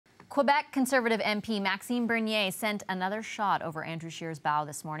Quebec Conservative MP Maxime Bernier sent another shot over Andrew Scheer's bow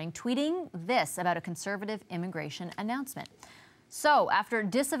this morning, tweeting this about a Conservative immigration announcement. So, after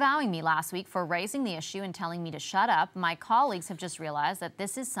disavowing me last week for raising the issue and telling me to shut up, my colleagues have just realized that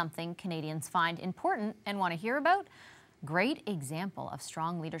this is something Canadians find important and want to hear about. Great example of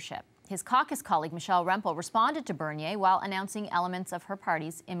strong leadership. His caucus colleague, Michelle Rempel, responded to Bernier while announcing elements of her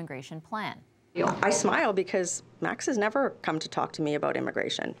party's immigration plan. I smile because Max has never come to talk to me about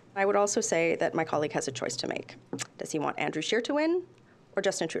immigration. I would also say that my colleague has a choice to make. Does he want Andrew Scheer to win or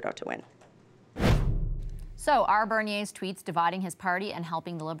Justin Trudeau to win? So, are Bernier's tweets dividing his party and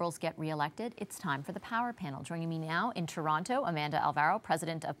helping the Liberals get re-elected? It's time for the Power Panel. Joining me now in Toronto, Amanda Alvaro,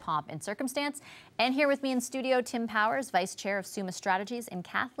 President of Pomp and Circumstance. And here with me in studio, Tim Powers, Vice Chair of Summa Strategies, and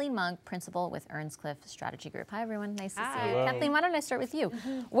Kathleen Monk, Principal with Earnscliffe Strategy Group. Hi, everyone. Nice to see you. Hello. Kathleen, why don't I start with you?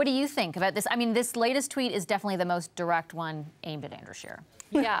 What do you think about this? I mean, this latest tweet is definitely the most direct one aimed at Andrew Scheer.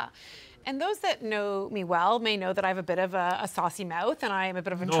 Yeah. And those that know me well may know that I have a bit of a saucy mouth and I am a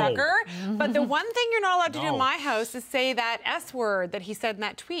bit of a trucker. But the one thing you're not allowed to do in my house is say that S word that he said in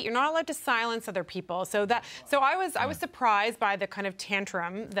that tweet. You're not allowed to silence other people. So I was surprised by the kind of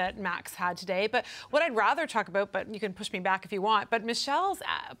tantrum that Max had today. But what I'd rather talk about, but you can push me back if you want, but Michelle's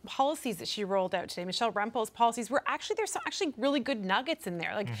policies that she rolled out today, Michelle Rempel's policies, were actually, there's some actually really good nuggets in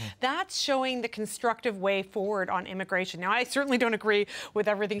there. Like that's showing the constructive way forward on immigration. Now, I certainly don't agree with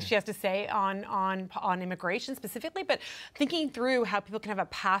everything she has to say on immigration specifically, but thinking through how people can have a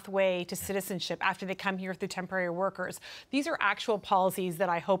pathway to citizenship after they come here through temporary workers. These are actual policies that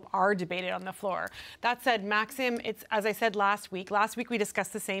I hope are debated on the floor. That said, Maxim, it's, as I said last week we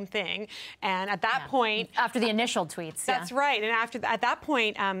discussed the same thing, and at that point, after the initial tweets, that's right, and at that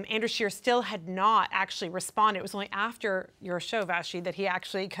point, Andrew Scheer still had not actually responded. It was only after your show, Vashti, that he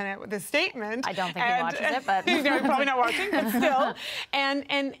actually kind of with a statement. I don't think he watches it, but you know, probably not watching, but still, and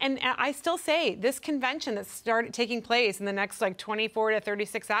I still say this convention that started taking place in the next like 24 to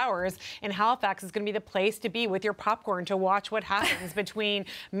 36 hours in Halifax is going to be the place to be with your popcorn to watch what happens between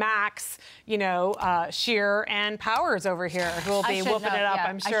Max, you know, Scheer and Powers over here, who will be whooping it up,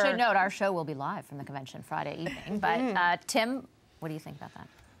 I'm sure. I should note our show will be live from the convention Friday evening. But Tim, what do you think about that?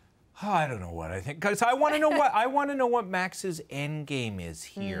 Oh, I don't know what I think, because I want to know what Max's end game is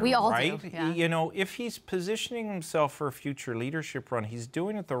here. We all right? do. Yeah. You know, if he's positioning himself for a future leadership run, he's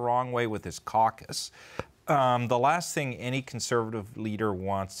doing it the wrong way with his caucus. The last thing any Conservative leader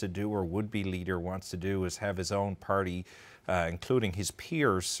wants to do, or would-be leader wants to do, is have his own party, including his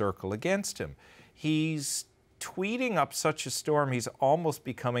peers, circle against him. He's tweeting up such a storm, he's almost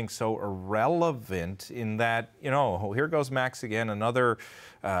becoming so irrelevant in that, you know, oh, here goes Max again, another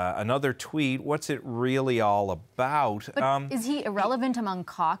tweet. What's it really all about? But is he irrelevant among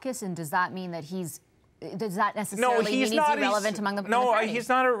caucus, and does that mean that does that necessarily mean he's irrelevant among the party? He's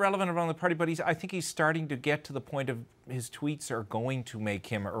not irrelevant among the party, but I think he's starting to get to the point of his tweets are going to make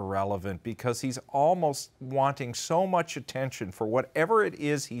him irrelevant, because he's almost wanting so much attention for whatever it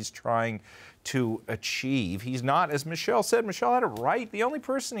is he's trying to achieve. He's not, as Michelle said, Michelle had it right. The only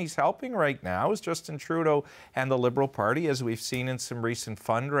person he's helping right now is Justin Trudeau and the Liberal Party, as we've seen in some recent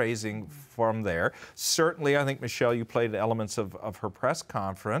fundraising from there. Certainly, I think, Michelle, you played elements of her press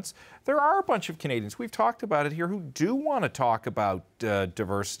conference. There are a bunch of Canadians, we've talked about it here, who do want to talk about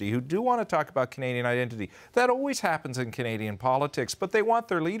diversity, who do want to talk about Canadian identity. That always happens in Canadian politics, but they want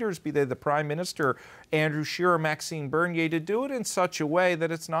their leaders, be they the Prime Minister, Andrew Scheer, or Maxime Bernier, to do it in such a way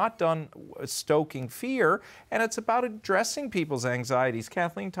that it's not done stoking fear, and it's about addressing people's anxieties.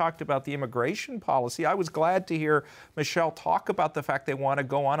 Kathleen talked about the immigration policy. I was glad to hear Michelle talk about the fact they want to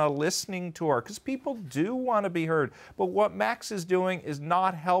go on a listening tour, because people do want to be heard. But what Max is doing is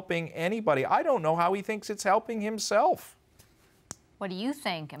not helping anybody. I don't know how he thinks it's helping himself. What do you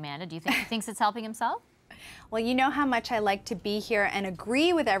think, Amanda? Do you think he thinks it's helping himself? Well, you know how much I like to be here and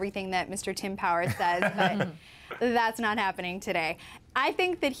agree with everything that Mr. Tim Powers says, but that's not happening today. I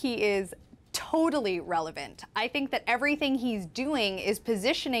think that he is totally relevant. I think that everything he's doing is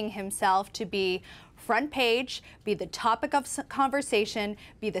positioning himself to be front page, be the topic of conversation,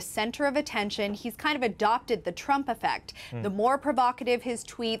 be the center of attention. He's kind of adopted the Trump effect. The more provocative his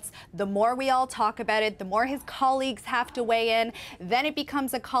tweets, the more we all talk about it, the more his colleagues have to weigh in. Then it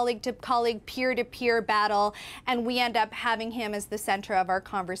becomes a colleague-to-colleague, peer-to-peer battle, and we end up having him as the center of our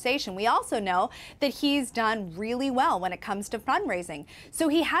conversation. We also know that he's done really well when it comes to fundraising. So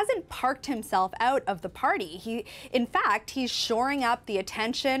he hasn't parked himself out of the party. In fact, he's shoring up the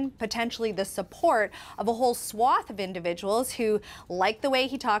attention, potentially the support of a whole swath of individuals who like the way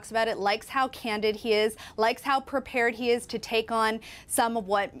he talks about it, likes how candid he is, likes how prepared he is to take on some of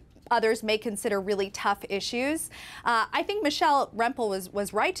what others may consider really tough issues. I think Michelle Rempel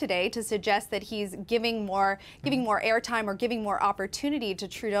was right today to suggest that he's giving more airtime or giving more opportunity to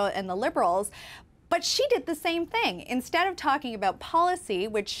Trudeau and the Liberals. But she did the same thing. Instead of talking about policy,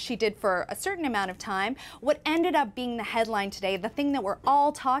 which she did for a certain amount of time, what ended up being the headline today, the thing that we're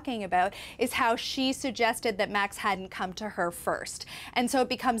all talking about, is how she suggested that Max hadn't come to her first. And so it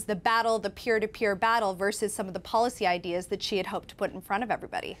becomes the battle, the peer-to-peer battle, versus some of the policy ideas that she had hoped to put in front of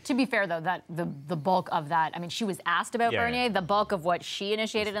everybody. To be fair, though, that the bulk of that, I mean, she was asked about Bernier. The bulk of what she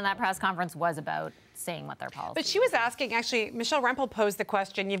initiated in that press conference was about saying what their policy. But she was asking, actually, Michelle Rempel posed the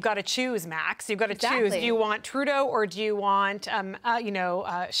question, you've got to choose, Max. You've got to choose. Do you want Trudeau or do you want,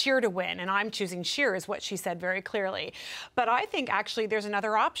 Scheer to win? And I'm choosing Scheer, is what she said very clearly. But I think, actually, there's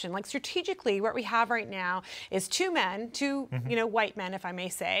another option. Like, strategically, what we have right now is two men, white men, if I may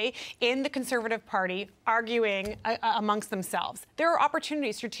say, in the Conservative Party arguing amongst themselves. There are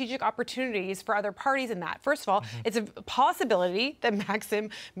opportunities, strategic opportunities for other parties in that. First of all, it's a possibility that Maxime,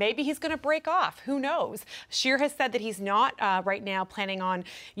 maybe he's going to break off. Who knows? Scheer has said that he's not right now planning on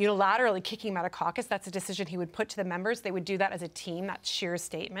unilaterally kicking him out of caucus. That's a decision he would put to the members. They would do that as a team. That's Scheer's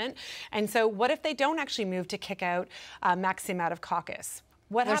statement. And so what if they don't actually move to kick out Maxime out of caucus?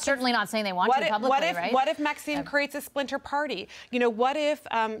 They're certainly not saying they want to publicly, right? What if Maxime creates a splinter party? What if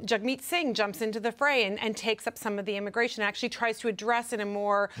Jagmeet Singh jumps into the fray and takes up some of the immigration and actually tries to address in a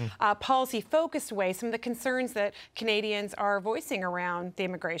more policy-focused way some of the concerns that Canadians are voicing around the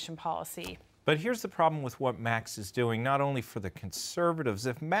immigration policy? But here's the problem with what Max is doing, not only for the Conservatives.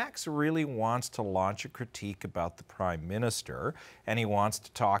 If Max really wants to launch a critique about the Prime Minister, and he wants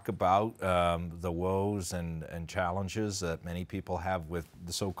to talk about the woes and challenges that many people have with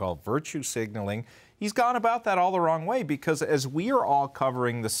the so-called virtue signaling, he's gone about that all the wrong way, because as we are all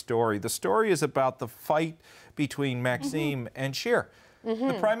covering the story is about the fight between Maxime and Scheer.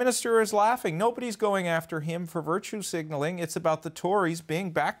 The Prime Minister is laughing. Nobody's going after him for virtue signaling. It's about the Tories being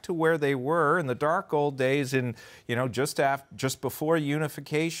back to where they were in the dark old days in, just before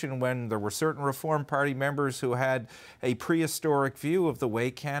unification, when there were certain Reform Party members who had a prehistoric view of the way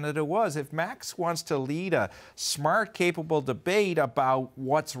Canada was. If Max wants to lead a smart, capable debate about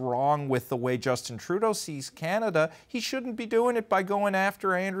what's wrong with the way Justin Trudeau sees Canada, he shouldn't be doing it by going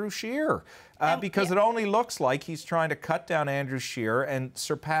after Andrew Scheer. Because it only looks like he's trying to cut down Andrew Scheer and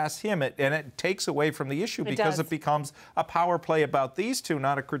surpass him. And it takes away from the issue because it becomes a power play about these two,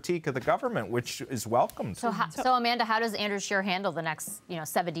 not a critique of the government, which is welcomed. So Amanda, how does Andrew Scheer handle the next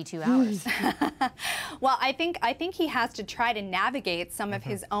 72 hours? Well, I think he has to try to navigate some of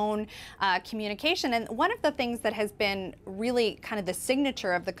his own communication. And one of the things that has been really kind of the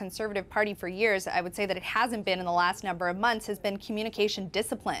signature of the Conservative Party for years, I would say that it hasn't been in the last number of months, has been communication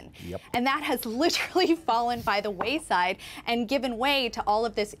discipline. And that has literally fallen by the wayside and given way to all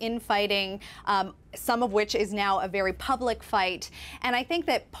of this infighting, some of which is now a very public fight. And I think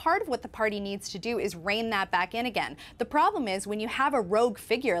that part of what the party needs to do is rein that back in again. The problem is when you have a rogue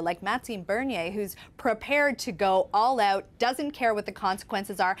figure like Maxime Bernier, who's prepared to go all out, doesn't care what the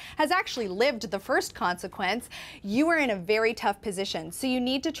consequences are, has actually lived the first consequence, you are in a very tough position. So you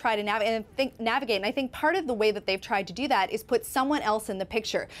need to try to navigate. And I think part of the way that they've tried to do that is put someone else in the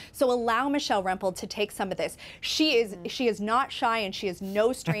picture. So allow Michelle Rempel to take some of this. She is not shy, and she is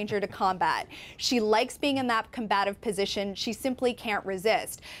no stranger to combat. She likes being in that combative position. She simply can't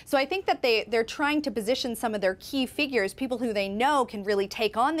resist. So I think that they're trying to position some of their key figures, people who they know can really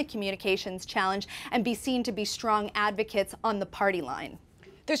take on the communications challenge and be seen to be strong advocates on the party line.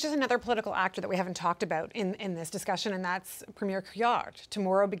 There's just another political actor that we haven't talked about in this discussion, and that's Premier Couillard.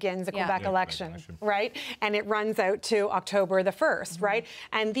 Tomorrow begins the Quebec election, right? And it runs out to October the 1st, right?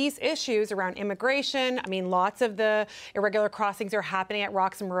 And these issues around immigration, I mean, lots of the irregular crossings are happening at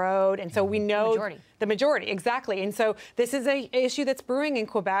Roxham Road, and so we know the majority, exactly. And so this is an issue that's brewing in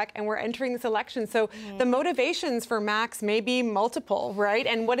Quebec, and we're entering this election. So the motivations for Max may be multiple, right?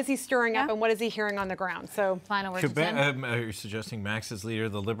 And what is he stirring up, and what is he hearing on the ground? So final word to Tim. Are you suggesting Max is leader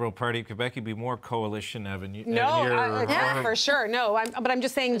of the Liberal Party of Quebec? He'd be more coalition avenue. Yeah, for sure. No, but I'm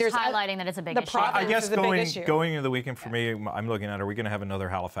just saying there's highlighting that it's a big issue. I guess going into the weekend for me, I'm looking at, are we going to have another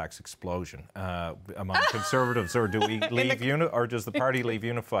Halifax explosion among Conservatives, or do we leave or does the party leave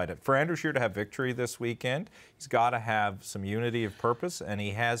unified? For Andrew Scheer to have victory this weekend, he's got to have some unity of purpose, and he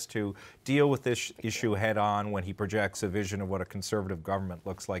has to deal with this issue head on when he projects a vision of what a Conservative government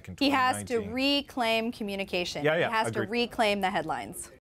looks like in 2019. He has to reclaim communication. He has to reclaim the headlines.